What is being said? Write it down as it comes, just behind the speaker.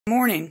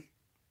Morning.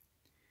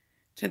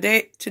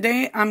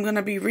 Today I'm going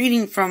to be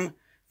reading from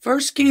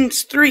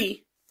 1Kings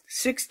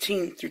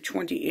 3:16 through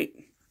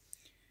 28.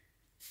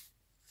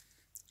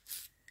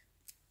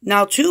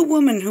 Now 2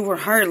 women who were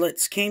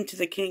harlots came to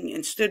the king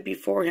and stood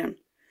before him.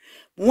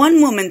 One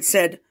woman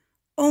said,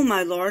 "O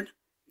my lord,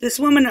 this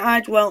woman and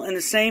I dwell in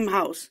the same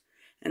house,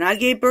 and I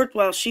gave birth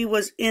while she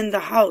was in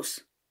the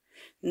house.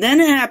 Then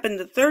it happened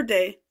the third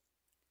day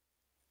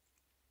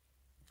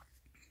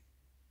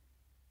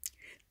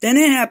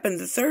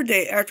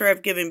after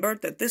I've given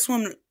birth that this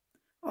woman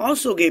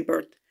also gave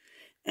birth.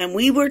 And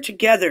we were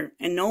together,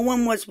 and no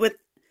one was with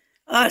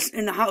us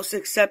in the house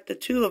except the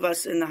 2 of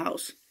us in the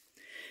house.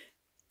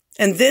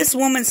 And this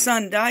woman's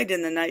son died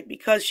in the night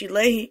because she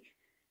lay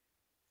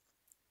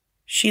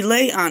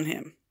on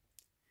him.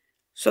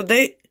 So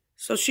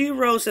she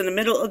arose in the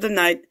middle of the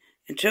night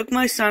and took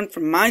my son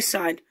from my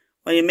side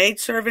while your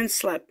maidservant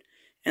slept,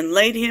 and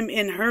laid him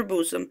in her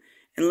bosom,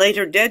 and laid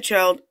her dead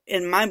child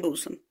in my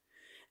bosom.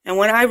 And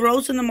when I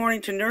rose in the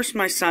morning to nurse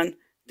my son,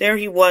 there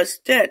he was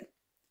dead.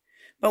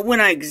 But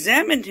when I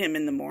examined him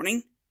in the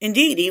morning,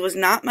 indeed he was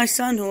not my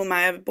son whom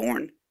I have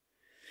borne."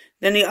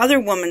 Then the other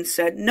woman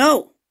said,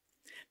 "No,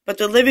 but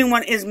the living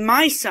one is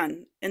my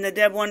son, and the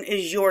dead one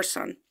is your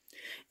son."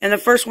 And the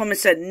first woman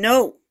said,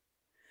 "No,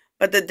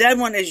 but the dead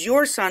one is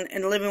your son,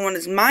 and the living one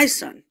is my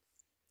son."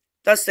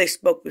 Thus they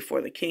spoke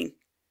before the king.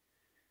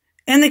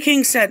 And the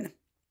king said,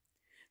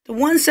 "The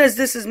one says,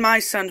 'This is my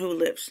son who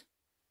lives,'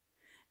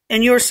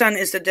 and your son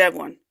is the dead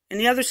one." And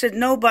the other said,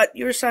 "No, but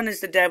your son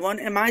is the dead one,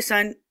 and my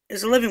son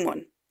is the living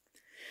one."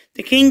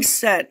 The king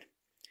said,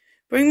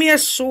 "Bring me a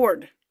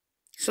sword."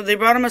 So they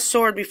brought him a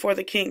sword before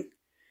the king.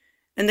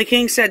 And the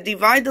king said,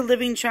 "Divide the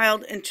living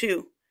child in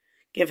 2.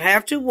 Give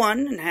half to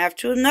one and half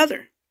to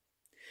another."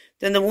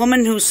 Then the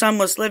woman whose son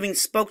was living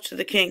spoke to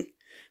the king,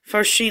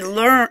 for she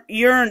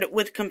yearned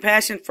with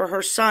compassion for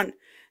her son,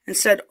 and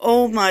said,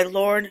 "O my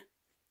lord,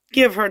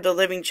 give her the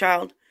living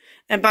child,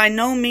 and by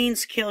no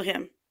means kill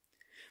him."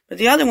 But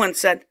the other one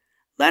said,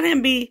 "Let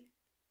him be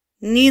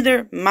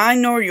neither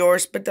mine nor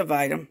yours, but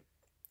divide him."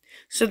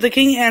 So the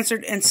king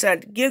answered and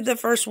said, "Give the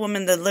first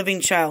woman the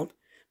living child.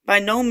 By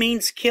no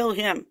means kill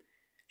him.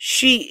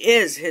 She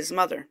is his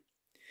mother."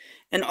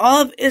 And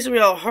all of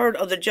Israel heard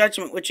of the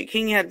judgment which the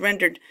king had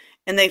rendered,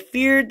 and they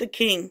feared the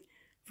king,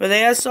 for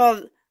they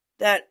saw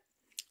that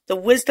the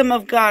wisdom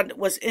of God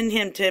was in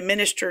him to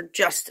administer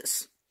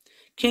justice.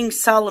 King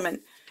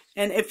Solomon.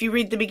 And if you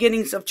read the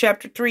beginnings of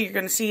chapter 3, you're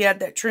going to see he had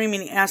that dream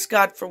and he asked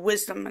God for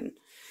wisdom and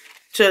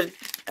to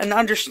an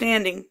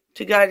understanding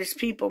to guide his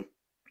people.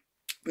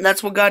 And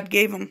that's what God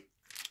gave him.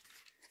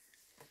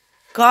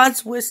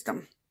 God's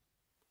wisdom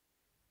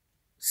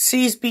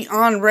sees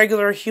beyond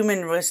regular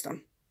human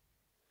wisdom.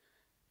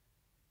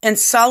 And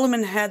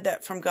Solomon had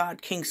that from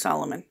God, King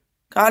Solomon.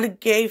 God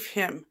gave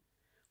him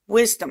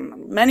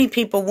wisdom. Many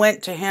people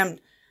went to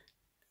him.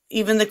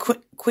 Even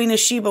the Queen of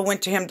Sheba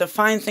went to him to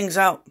find things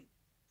out.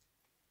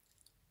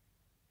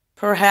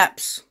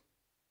 Perhaps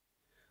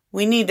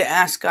we need to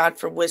ask God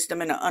for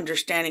wisdom and an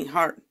understanding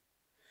heart.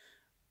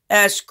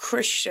 As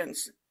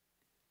Christians,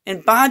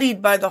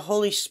 embodied by the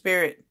Holy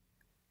Spirit,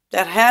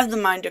 that have the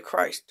mind of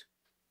Christ,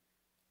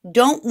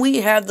 don't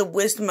we have the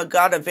wisdom of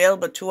God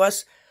available to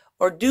us,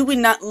 or do we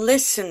not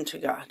listen to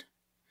God?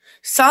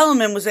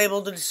 Solomon was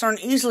able to discern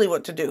easily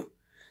what to do.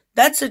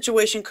 That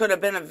situation could have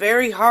been a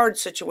very hard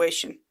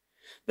situation,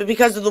 but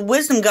because of the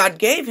wisdom God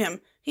gave him,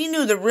 he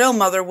knew the real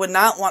mother would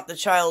not want the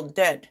child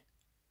dead.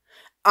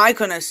 I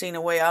couldn't have seen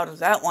a way out of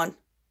that one.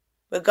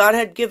 But God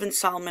had given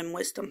Solomon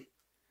wisdom.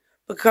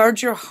 But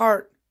guard your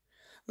heart.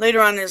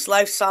 Later on in his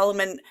life,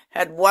 Solomon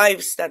had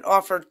wives that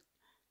offered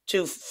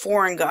to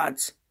foreign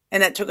gods.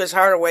 And that took his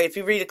heart away. If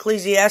you read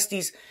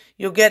Ecclesiastes,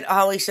 you'll get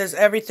how he says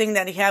everything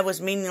that he had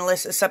was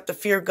meaningless except to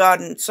fear God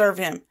and serve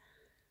him.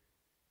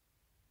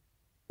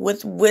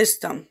 With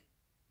wisdom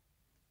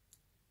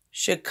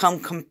should come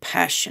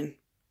compassion.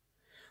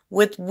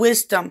 With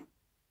wisdom,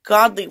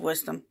 godly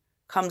wisdom,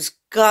 comes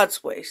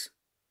God's ways.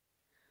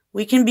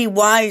 We can be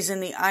wise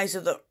in the eyes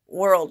of the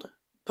world,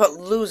 but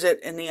lose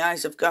it in the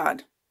eyes of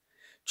God.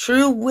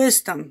 True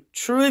wisdom,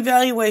 true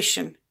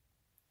evaluation,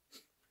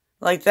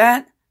 like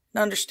that,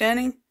 and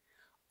understanding,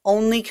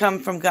 only come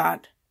from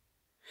God.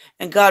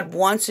 And God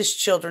wants his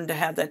children to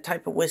have that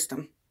type of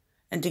wisdom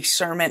and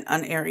discernment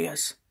on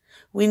areas.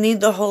 We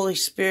need the Holy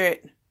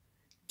Spirit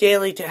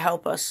daily to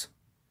help us.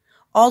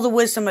 All the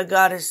wisdom of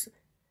God is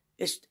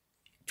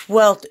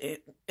dwelt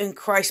in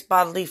Christ's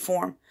bodily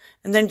form.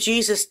 And then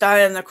Jesus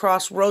died on the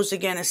cross, rose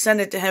again,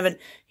 ascended to heaven.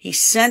 He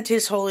sent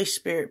his Holy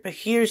Spirit. But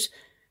here's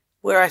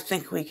where I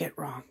think we get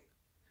wrong.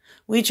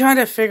 We try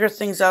to figure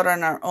things out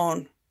on our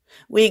own.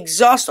 We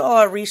exhaust all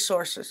our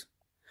resources.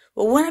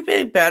 Well, wouldn't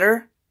it be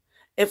better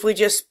if we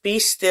just be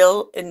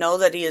still and know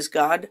that he is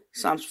God?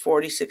 Psalms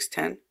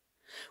 46:10.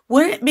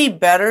 Wouldn't it be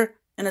better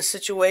in a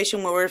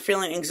situation where we're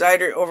feeling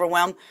anxiety or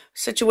overwhelmed, a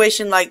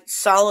situation like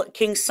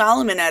King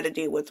Solomon had to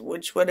deal with,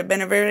 which would have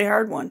been a very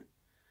hard one?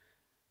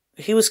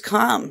 He was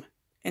calm,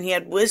 and he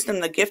had wisdom,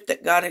 the gift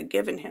that God had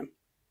given him.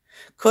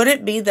 Could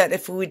it be that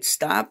if we'd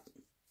stop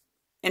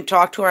and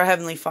talk to our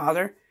Heavenly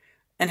Father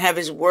and have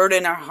His Word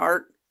in our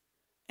heart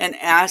and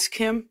ask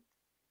Him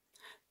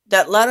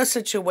that a lot of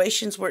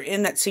situations we're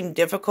in that seem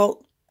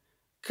difficult,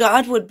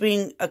 God would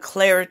bring a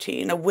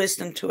clarity and a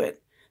wisdom to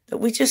it that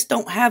we just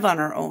don't have on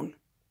our own.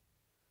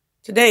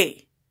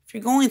 Today, if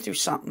you're going through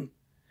something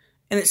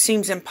and it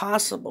seems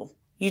impossible,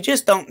 you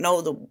just don't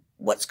know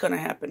what's going to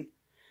happen,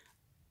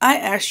 I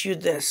ask you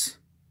this.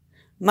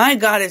 My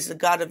God is the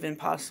God of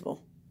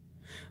impossible.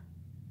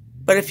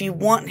 But if you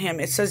want Him,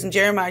 it says in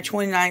Jeremiah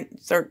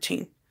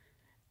 29:13,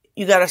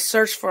 you got to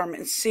search for Him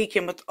and seek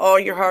Him with all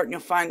your heart and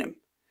you'll find Him.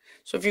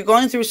 So if you're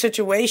going through a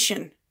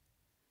situation,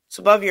 it's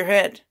above your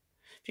head.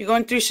 If you're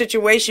going through a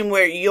situation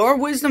where your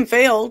wisdom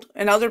failed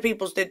and other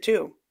people's did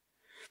too,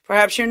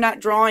 perhaps you're not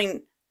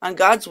drawing on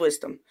God's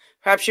wisdom.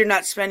 Perhaps you're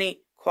not spending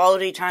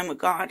quality time with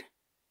God.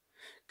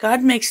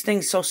 God makes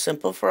things so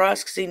simple for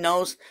us because He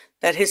knows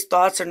that His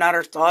thoughts are not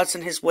our thoughts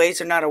and His ways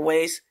are not our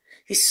ways.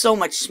 He's so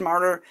much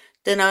smarter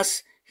than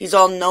us. He's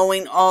all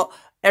knowing, all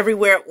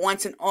everywhere at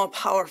once and all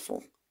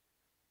powerful.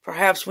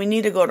 Perhaps we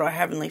need to go to our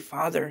Heavenly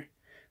Father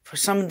for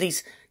some of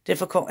these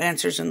difficult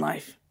answers in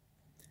life.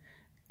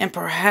 And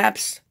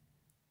perhaps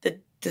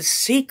the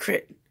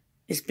secret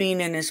is being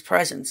in His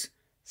presence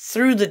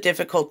through the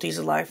difficulties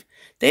of life.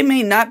 They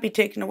may not be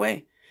taken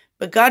away,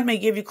 but God may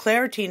give you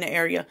clarity in the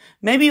area.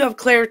 Maybe you have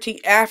clarity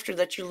after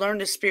that you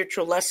learned a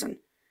spiritual lesson.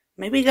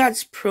 Maybe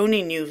God's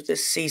pruning you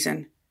this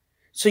season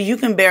so you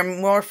can bear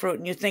more fruit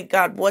and you think,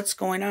 God, what's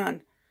going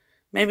on?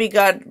 Maybe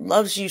God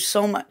loves you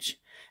so much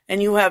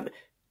and you have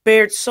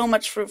bared so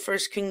much fruit for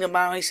His kingdom.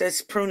 Now He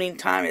says, pruning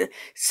time.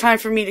 It's time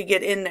for me to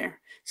get in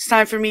there. It's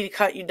time for me to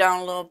cut you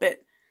down a little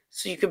bit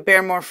so you can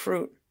bear more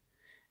fruit.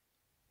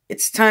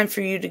 It's time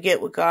for you to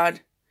get with God.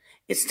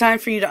 It's time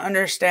for you to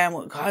understand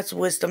what God's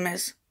wisdom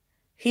is.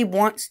 He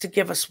wants to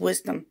give us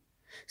wisdom.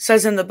 It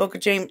says in the book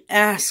of James,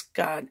 ask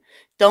God.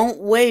 Don't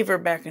waver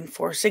back and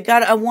forth. Say,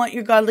 God, I want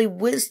your godly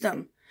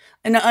wisdom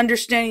and an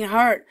understanding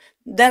heart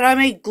that I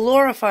may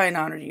glorify and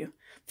honor you.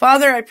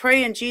 Father, I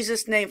pray in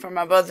Jesus' name for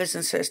my brothers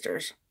and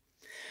sisters.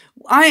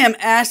 I am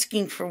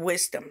asking for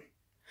wisdom.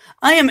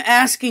 I am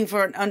asking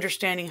for an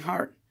understanding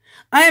heart.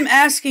 I am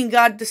asking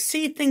God to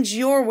see things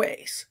your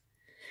ways,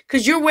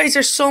 because your ways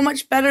are so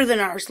much better than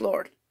ours,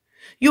 Lord.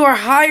 You are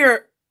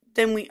higher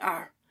than we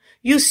are.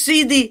 You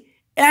see the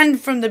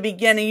end from the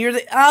beginning. You're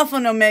the Alpha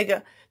and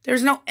Omega.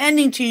 There's no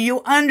ending to you.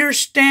 You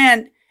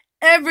understand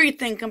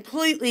everything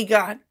completely,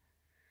 God.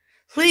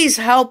 Please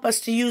help us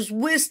to use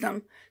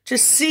wisdom to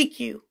seek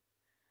you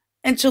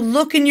and to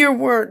look in your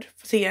word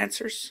for the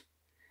answers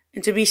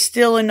and to be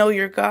still and know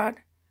your God.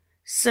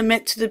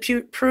 Submit to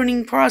the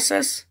pruning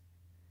process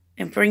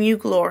and bring you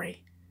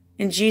glory.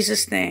 In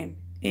Jesus' name,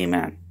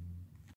 amen.